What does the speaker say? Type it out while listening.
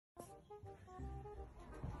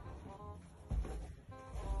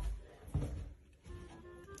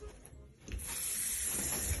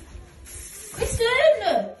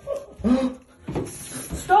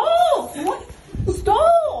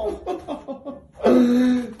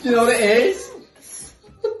Do you know what it is?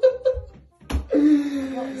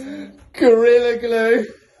 What is it? Gorilla Glue.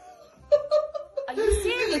 Are you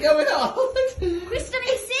serious? Is it going on? Kristen, are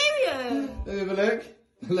you serious? Let me have a look.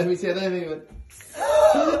 Let me see. I don't think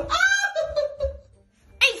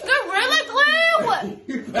It's Gorilla Glue!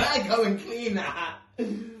 You better go and clean that.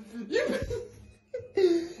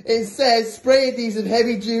 It says spray adhesive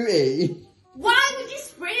heavy duty. Why would you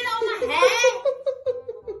spray it on my hair?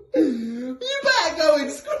 You better go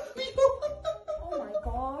and scrub your... Oh my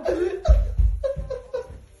god.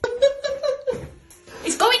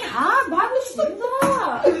 It's going hard. Why would you do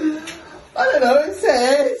that? I don't know, it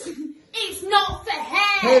says It's not for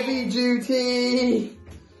hair. heavy duty.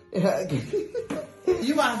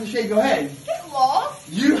 You might have to shave your head. Get lost.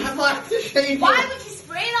 You might have to shave your Why head. would you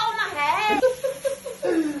spray it on my hair?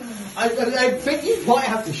 I think you might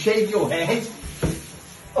have to shave your head.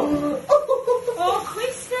 Oh,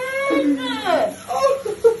 Kristen!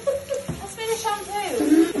 Let's do the shampoo.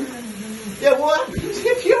 Yeah, what happens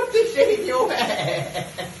if you have to shave your hair?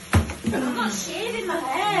 I'm not shaving my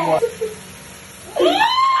hair.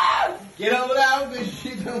 Get over now because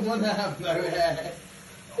you don't want to have no hair.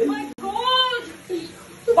 Oh my god!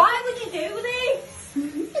 Why would you do this?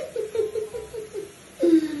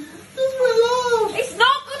 Just relax. It's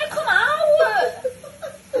not gonna come out!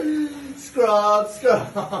 Scrub,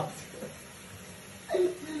 scrub. I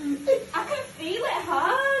can feel it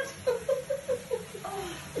hard.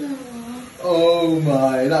 Oh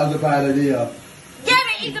my, that was a bad idea. Yeah,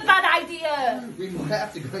 it is a bad idea. We might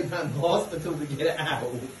have to go down to the hospital to get it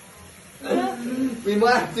out. We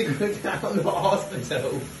might have to go down to the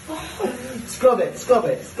hospital. Scrub it, scrub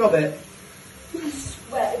it, scrub it. I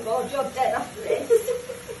swear to God, you're dead after this.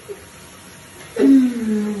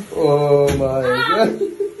 Oh my god.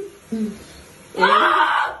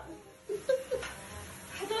 Ah!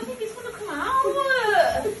 I don't think it's gonna come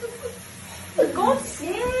out. For God's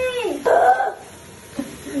sake.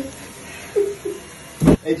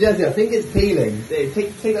 Hey Jesse, I think it's peeling.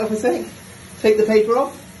 Take it off a sec. Take the paper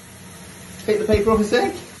off. Take the paper off a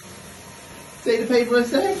sec. Take the paper off a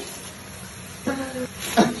sec.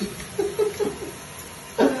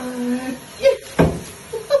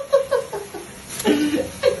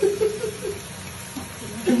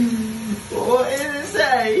 What did it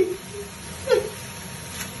say?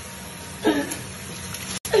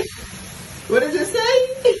 What does it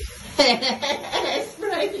say?